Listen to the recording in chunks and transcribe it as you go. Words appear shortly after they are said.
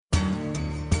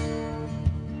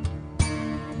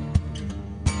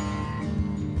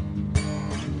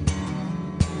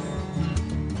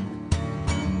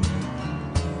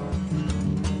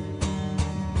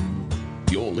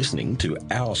listening to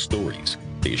Our Stories,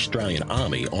 the Australian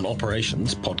Army on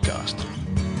Operations podcast.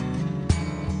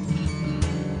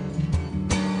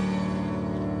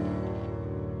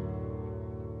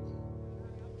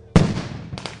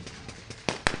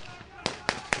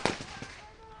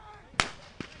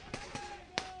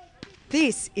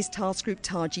 This is Task Group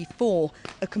Taji 4,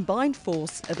 a combined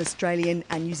force of Australian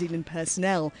and New Zealand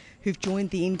personnel who've joined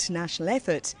the international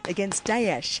effort against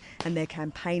Daesh and their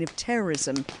campaign of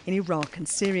terrorism in Iraq and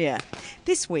Syria.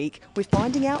 This week, we're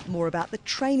finding out more about the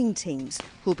training teams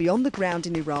who'll be on the ground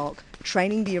in Iraq,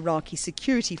 training the Iraqi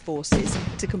Security Forces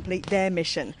to complete their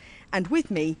mission. And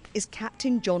with me is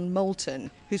Captain John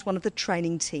Moulton, who's one of the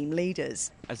training team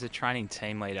leaders. As a training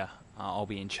team leader, I'll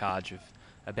be in charge of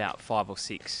about 5 or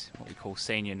 6 what we call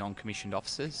senior non-commissioned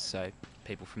officers, so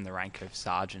people from the rank of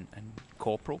sergeant and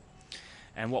corporal.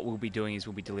 And what we'll be doing is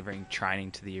we'll be delivering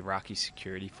training to the Iraqi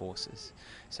Security Forces.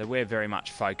 So we're very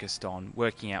much focused on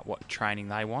working out what training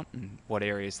they want and what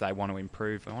areas they want to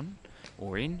improve on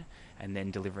or in, and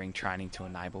then delivering training to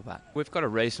enable that. We've got a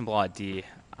reasonable idea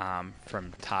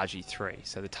from Taji 3,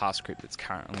 so the task group that's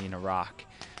currently in Iraq,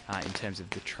 in terms of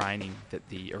the training that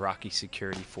the Iraqi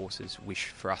Security Forces wish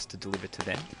for us to deliver to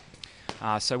them.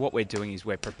 So what we're doing is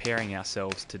we're preparing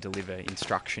ourselves to deliver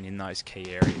instruction in those key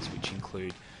areas, which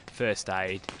include first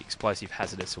aid, explosive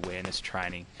hazardous awareness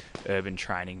training, urban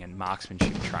training and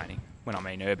marksmanship training. When I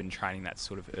mean urban training, that's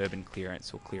sort of urban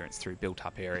clearance or clearance through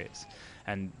built-up areas.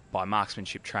 And by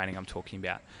marksmanship training, I'm talking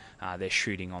about their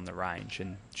shooting on the range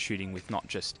and shooting with not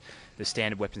just the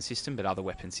standard weapon system, but other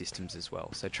weapon systems as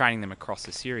well. So training them across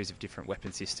a series of different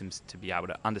weapon systems to be able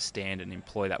to understand and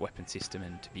employ that weapon system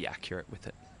and to be accurate with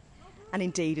it. And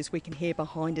indeed, as we can hear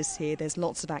behind us here, there's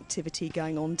lots of activity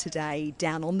going on today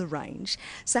down on the range.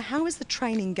 So how is the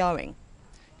training going?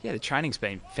 Yeah, the training's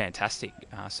been fantastic.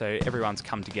 So everyone's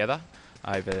come together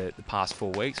over the past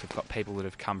 4 weeks. We've got people that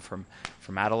have come from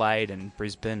Adelaide and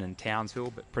Brisbane and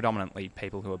Townsville, but predominantly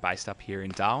people who are based up here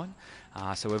in Darwin.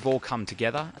 So we've all come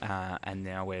together and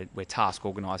now we're task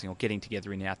organising or getting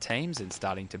together in our teams and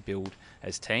starting to build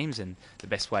as teams. And the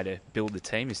best way to build the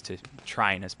team is to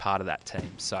train as part of that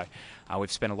team. So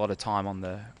we've spent a lot of time on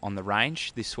the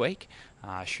range this week,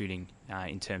 shooting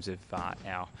in terms of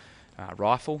our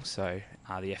rifle, so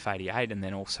the F88, and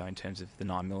then also in terms of the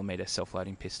 9mm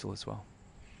self-loading pistol as well.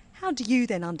 How do you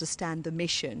then understand the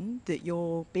mission that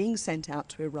you're being sent out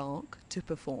to Iraq to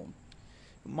perform?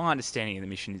 My understanding of the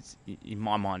mission is, in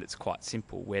my mind, it's quite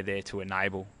simple. We're there to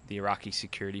enable the Iraqi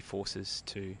Security Forces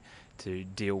to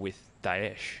deal with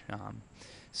Daesh.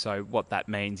 So what that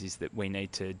means is that we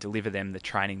need to deliver them the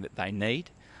training that they need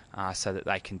so that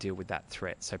they can deal with that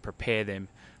threat. So prepare them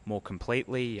more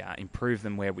completely, improve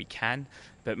them where we can,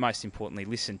 but most importantly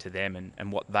listen to them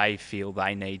and what they feel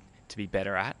they need to be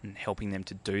better at and helping them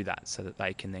to do that so that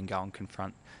they can then go and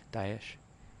confront Daesh.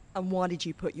 And why did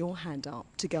you put your hand up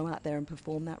to go out there and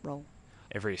perform that role?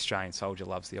 Every Australian soldier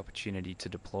loves the opportunity to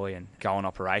deploy and go on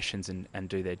operations and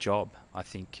do their job. I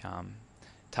think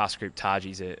Task Group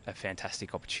Taji is a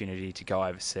fantastic opportunity to go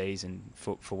overseas and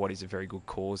for what is a very good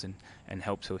cause and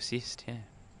help to assist, yeah.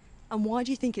 And why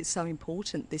do you think it's so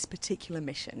important, this particular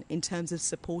mission, in terms of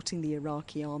supporting the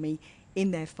Iraqi army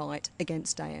in their fight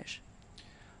against Daesh?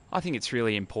 I think it's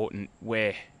really important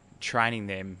we're training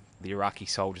them, the Iraqi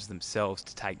soldiers themselves,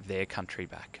 to take their country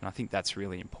back. And I think that's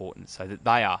really important, so that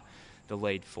they are the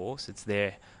lead force. It's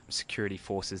their security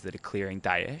forces that are clearing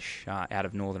Daesh out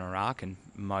of northern Iraq and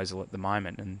Mosul at the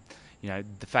moment. And you know,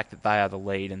 the fact that they are the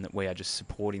lead and that we are just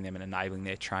supporting them and enabling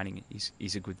their training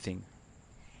is a good thing.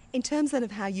 In terms then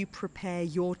of how you prepare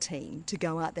your team to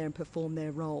go out there and perform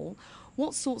their role,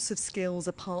 what sorts of skills,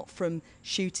 apart from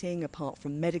shooting, apart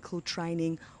from medical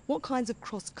training, what kinds of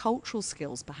cross-cultural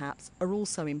skills perhaps are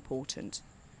also important?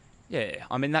 Yeah,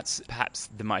 I mean, that's perhaps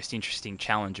the most interesting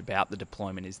challenge about the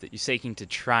deployment, is that you're seeking to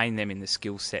train them in the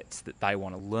skill sets that they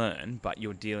want to learn, but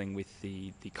you're dealing with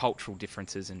the cultural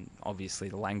differences and obviously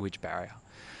the language barrier.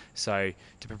 So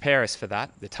to prepare us for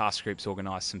that, the task groups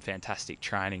organised some fantastic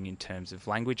training in terms of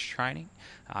language training,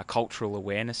 cultural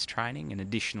awareness training, and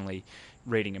additionally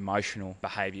reading emotional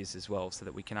behaviours as well, so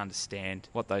that we can understand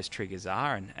what those triggers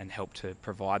are and help to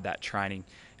provide that training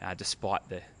despite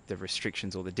the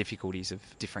restrictions or the difficulties of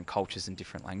different cultures and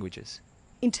different languages.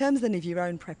 In terms then of your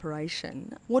own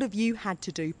preparation, what have you had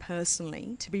to do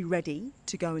personally to be ready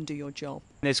to go and do your job?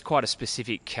 There's quite a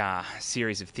specific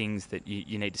series of things that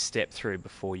you need to step through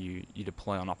before you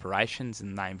deploy on operations,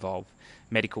 and they involve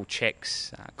medical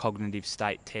checks, cognitive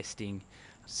state testing,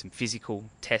 some physical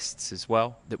tests as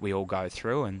well that we all go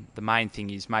through. And the main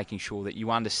thing is making sure that you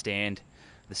understand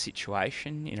the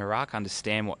situation in Iraq,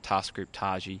 understand what Task Group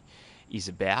Taji is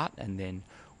about, and then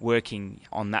working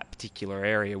on that particular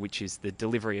area, which is the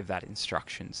delivery of that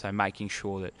instruction. So making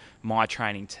sure that my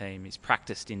training team is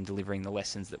practiced in delivering the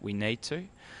lessons that we need to,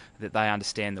 that they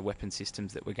understand the weapon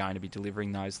systems that we're going to be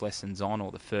delivering those lessons on,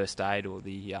 or the first aid or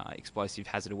the explosive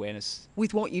hazard awareness.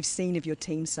 With what you've seen of your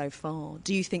team so far,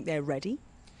 do you think they're ready?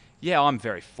 Yeah, I'm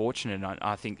very fortunate.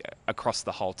 I think across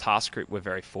the whole task group, we're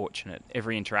very fortunate.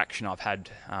 Every interaction I've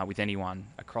had with anyone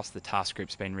across the task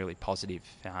group's been really positive.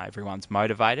 Everyone's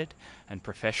motivated and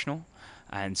professional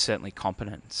and certainly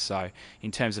competent. So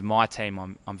in terms of my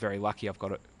team, I'm very lucky. I've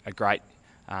got a great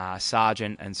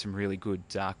sergeant and some really good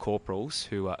corporals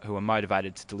who are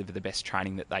motivated to deliver the best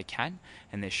training that they can,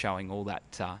 and they're showing all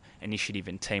that initiative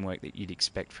and teamwork that you'd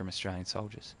expect from Australian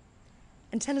soldiers.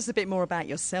 And tell us a bit more about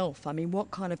yourself. I mean,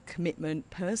 what kind of commitment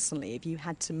personally have you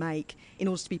had to make in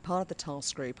order to be part of the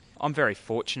task group? I'm very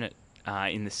fortunate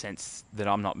in the sense that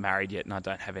I'm not married yet and I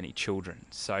don't have any children.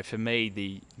 So for me,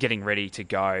 the getting ready to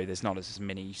go, there's not as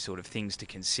many sort of things to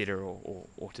consider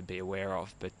or to be aware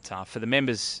of. But for the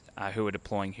members who are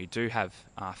deploying who do have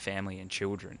family and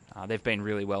children, they've been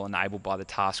really well enabled by the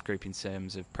task group in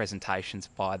terms of presentations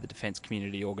by the Defence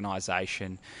Community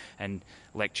Organisation and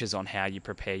lectures on how you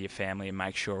prepare your family and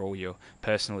make sure all your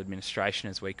personal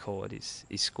administration, as we call it, is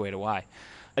squared away.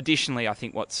 Additionally, I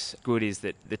think what's good is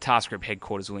that the task group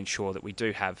headquarters will ensure that we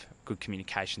do have good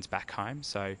communications back home.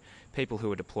 So people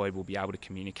who are deployed will be able to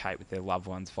communicate with their loved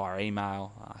ones via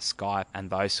email, Skype and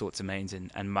those sorts of means,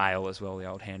 and mail as well, the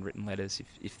old handwritten letters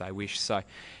if they wish. So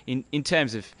in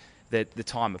terms of the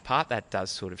time apart, that does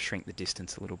sort of shrink the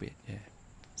distance a little bit, yeah.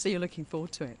 So you're looking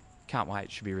forward to it? Can't wait,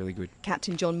 it should be really good.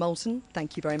 Captain John Moulton,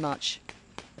 thank you very much.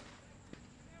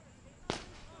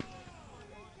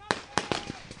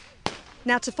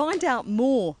 Now, to find out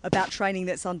more about training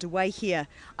that's underway here,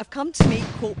 I've come to meet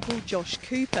Corporal Josh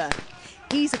Cooper.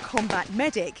 He's a combat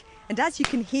medic, and as you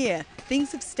can hear,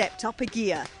 things have stepped up a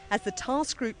gear as the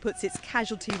task group puts its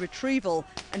casualty retrieval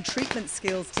and treatment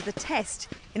skills to the test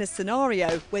in a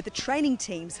scenario where the training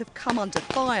teams have come under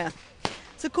fire.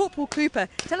 So, Corporal Cooper,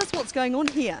 tell us what's going on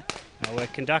here. We're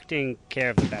conducting care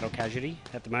of the battle casualty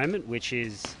at the moment, which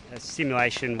is a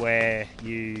simulation where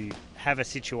you have a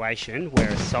situation where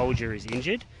a soldier is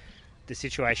injured, the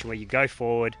situation where you go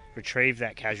forward, retrieve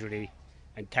that casualty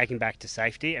and take him back to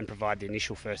safety and provide the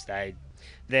initial first aid.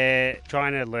 They're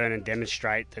trying to learn and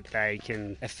demonstrate that they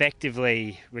can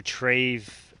effectively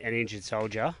retrieve an injured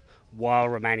soldier while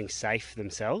remaining safe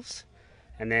themselves.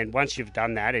 And then once you've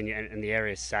done that and the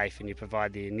area is safe and you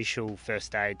provide the initial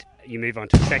first aid, you move on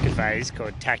to the second phase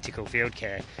called tactical field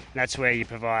care. And that's where you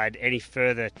provide any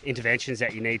further interventions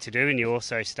that you need to do, and you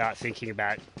also start thinking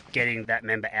about getting that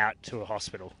member out to a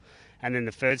hospital. And then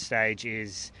the third stage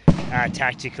is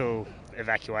tactical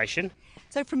evacuation.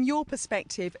 So from your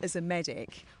perspective as a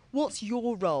medic, what's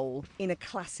your role in a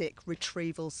classic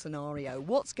retrieval scenario?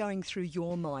 What's going through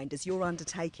your mind as you're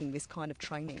undertaking this kind of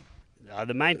training?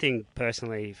 The main thing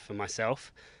personally for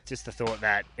myself, just the thought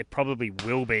that it probably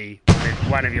will be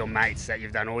one of your mates that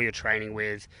you've done all your training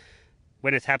with.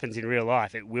 When it happens in real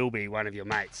life, it will be one of your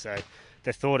mates. So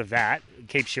the thought of that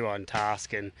keeps you on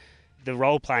task, and the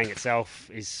role playing itself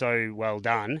is so well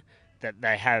done that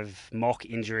they have mock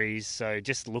injuries. So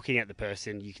just looking at the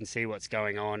person, you can see what's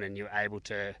going on and you're able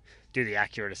to do the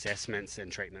accurate assessments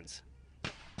and treatments.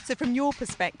 So from your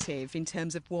perspective, in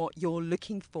terms of what you're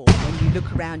looking for when you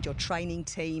look around your training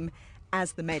team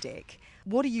as the medic,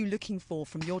 what are you looking for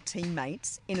from your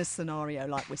teammates in a scenario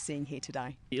like we're seeing here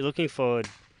today? You're looking for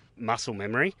muscle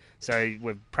memory. So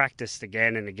we've practiced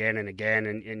again and again and again,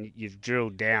 and you've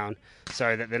drilled down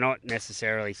so that they're not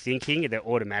necessarily thinking, they're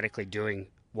automatically doing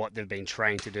what they've been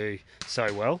trained to do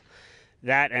so well.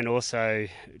 That, and also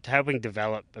helping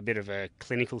develop a bit of a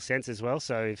clinical sense as well.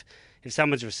 So if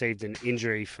someone's received an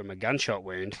injury from a gunshot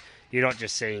wound, you're not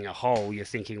just seeing a hole, you're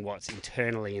thinking what's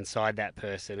internally inside that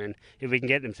person. And if we can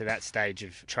get them to that stage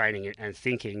of training and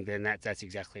thinking, then that's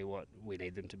exactly what we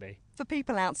need them to be. For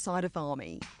people outside of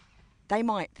Army, they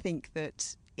might think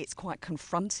that it's quite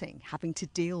confronting having to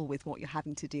deal with what you're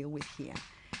having to deal with here.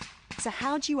 So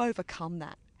how do you overcome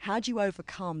that? How do you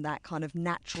overcome that kind of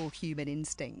natural human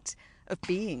instinct of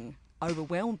being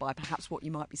overwhelmed by perhaps what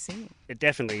you might be seeing? It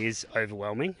definitely is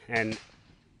overwhelming, and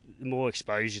the more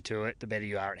exposure to it, the better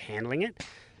you are at handling it.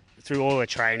 Through all the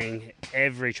training,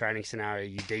 every training scenario,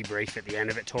 you debrief at the end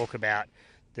of it, talk about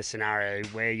the scenario,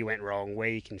 where you went wrong, where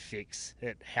you can fix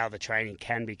it, how the training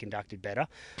can be conducted better.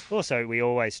 Also, we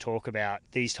always talk about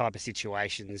these type of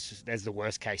situations as the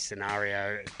worst case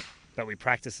scenario, but we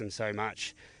practice them so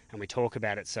much and we talk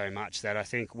about it so much that I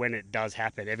think when it does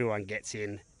happen, everyone gets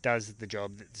in, does the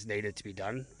job that's needed to be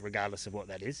done, regardless of what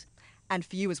that is. And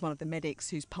for you as one of the medics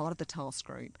who's part of the task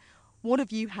group, what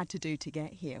have you had to do to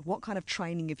get here? What kind of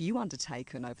training have you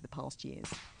undertaken over the past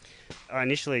years? I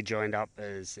initially joined up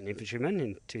as an infantryman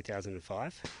in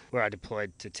 2005, where I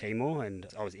deployed to Timor, and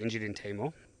I was injured in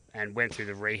Timor and went through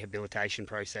the rehabilitation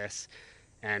process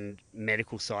and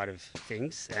medical side of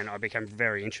things, and I became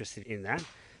very interested in that.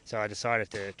 So I decided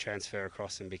to transfer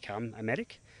across and become a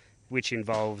medic, which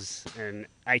involves an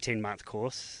 18-month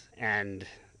course, and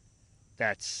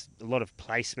that's a lot of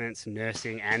placements,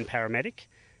 nursing and paramedic.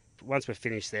 Once we're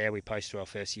finished there, we post to our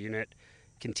first unit,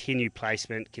 continue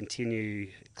placement, continue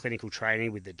clinical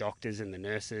training with the doctors and the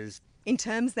nurses. In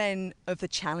terms then of the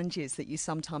challenges that you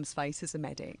sometimes face as a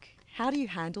medic, how do you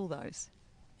handle those?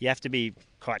 You have to be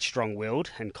quite strong-willed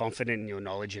and confident in your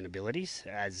knowledge and abilities,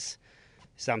 as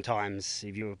sometimes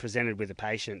if you're presented with a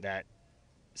patient that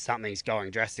something's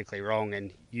going drastically wrong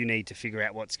and you need to figure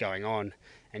out what's going on,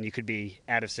 and you could be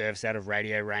out of service, out of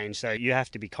radio range, so you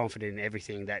have to be confident in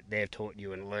everything that they've taught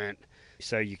you and learnt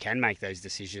so you can make those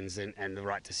decisions and the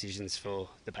right decisions for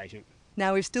the patient.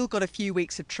 Now, we've still got a few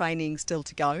weeks of training still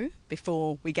to go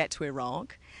before we get to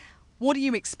Iraq. What are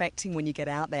you expecting when you get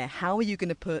out there? How are you going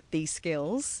to put these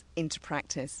skills into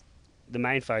practice? The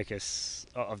main focus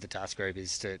of the task group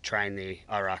is to train the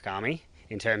Iraq Army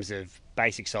in terms of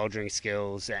basic soldiering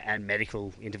skills and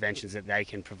medical interventions that they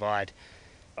can provide.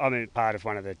 I'm a part of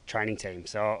one of the training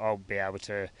teams, so I'll be able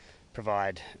to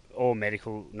provide all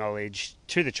medical knowledge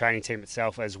to the training team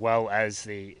itself as well as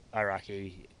the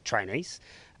Iraqi trainees.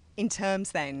 In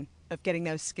terms then of getting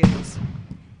those skills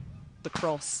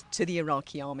across to the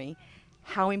Iraqi army,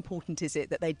 how important is it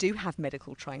that they do have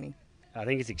medical training? I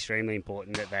think it's extremely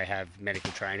important that they have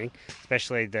medical training,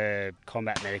 especially the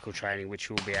combat medical training, which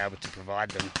we'll be able to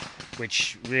provide them,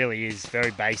 which really is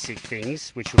very basic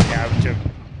things which will be able to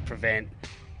prevent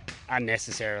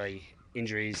unnecessarily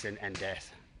injuries and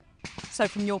death. So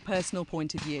from your personal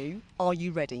point of view, are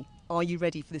you ready? Are you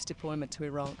ready for this deployment to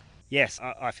Iraq? Yes,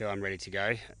 I feel I'm ready to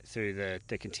go through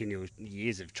the continual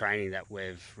years of training that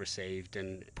we've received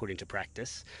and put into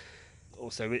practice.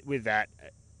 Also with that,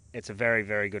 it's a very,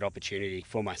 very good opportunity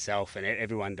for myself and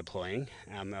everyone deploying.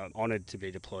 I'm honoured to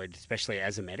be deployed, especially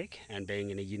as a medic, and being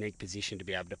in a unique position to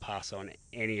be able to pass on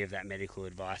any of that medical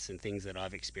advice and things that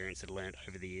I've experienced and learnt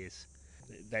over the years.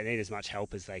 They need as much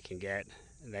help as they can get.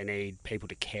 They need people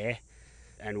to care,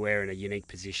 and we're in a unique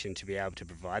position to be able to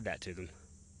provide that to them.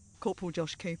 Corporal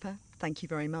Josh Cooper, thank you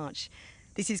very much.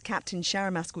 This is Captain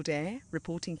Sharon Mascaldare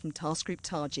reporting from Task Group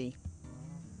Taji.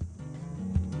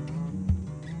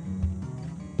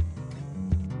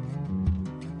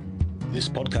 This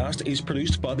podcast is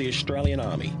produced by the Australian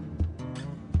Army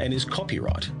and is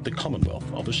copyright the Commonwealth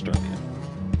of Australia.